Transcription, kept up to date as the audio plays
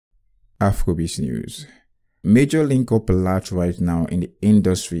Afrobeat news. Major link up a lot right now in the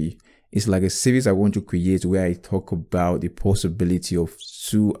industry. It's like a series I want to create where I talk about the possibility of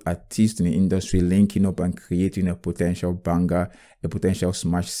two artists in the industry linking up and creating a potential banger, a potential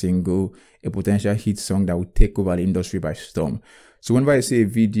smash single, a potential hit song that will take over the industry by storm. So whenever I see a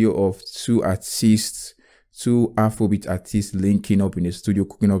video of two artists, two Afrobeat artists linking up in the studio,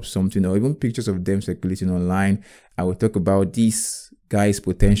 cooking up something, or even pictures of them circulating online, I will talk about these guys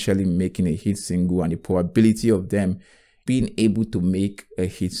potentially making a hit single and the probability of them being able to make a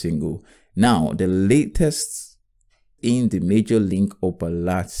hit single. Now, the latest in the Major Link Up a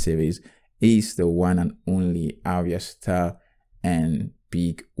Lot series is the one and only Ayra Starr and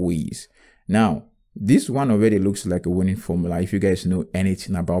Big Wiz. Now, this one already looks like a winning formula if you guys know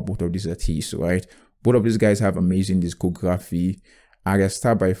anything about both of these artists, right? Both of these guys have amazing discography. Ayra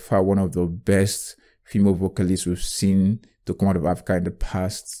Starr, by far one of the best female vocalists we've seen to come out of Africa in the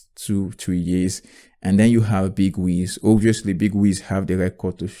past 2-3 years. And then you have Big Wiz. Obviously, Big Wiz have the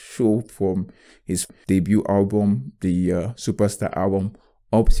record to show from his debut album, the Superstar album,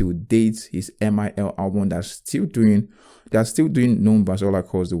 up till date, his MIL album that's still doing numbers all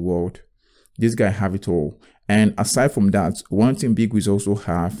across the world. This guy have it all. And aside from that, one thing Big Wiz also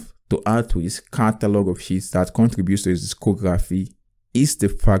have to add to his catalog of hits that contributes to his discography is the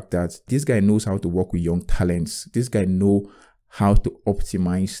fact that this guy knows how to work with young talents. This guy knows how to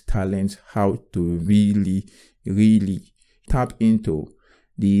optimize talent, how to really tap into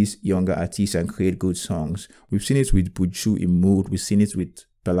these younger artists and create good songs. We've seen it with Buju in Mood, we've seen it with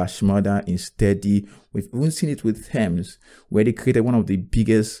Bella Shmurda in Steady, we've even seen it with Thames, where they created one of the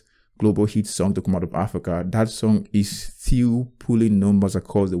biggest global hit songs to come out of Africa. That song is still pulling numbers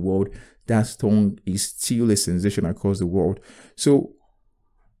across the world. That song is still a sensation across the world. So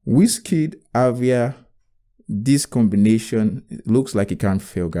Wizkid, Ayra, this combination looks like it can't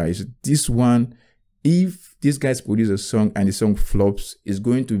fail, guys. This one, if these guys produce a song and the song flops, it's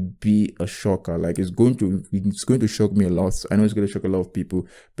going to be a shocker. Like it's going to shock me a lot. I know it's going to shock a lot of people,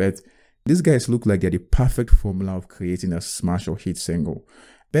 but these guys look like they're the perfect formula of creating a smash or hit single.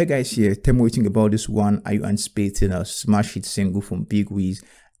 But guys, here, tell me what you think about this one. Are you anticipating a smash hit single from Big Wiz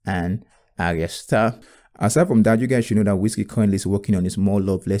and Ayra Starr? Aside from that, you guys should know that Wizkid currently is working on his More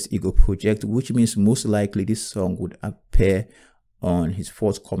Love Less Ego project, which means most likely this song would appear on his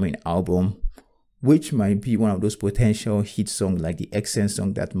forthcoming album, which might be one of those potential hit songs like the Essence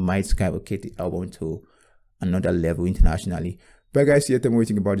song that might skyrocket the album to another level internationally. But guys, here, tell me what you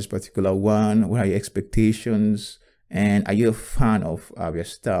think about this particular one. What are your expectations? And are you a fan of Ayra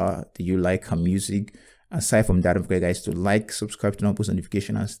Starr? Do you like her music? Aside from that, don't forget guys to like, subscribe, turn on post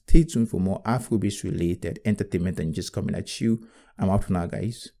notification, and stay tuned for more Afrobeat related entertainment and just coming at you. I'm out for now,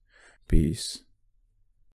 guys. Peace.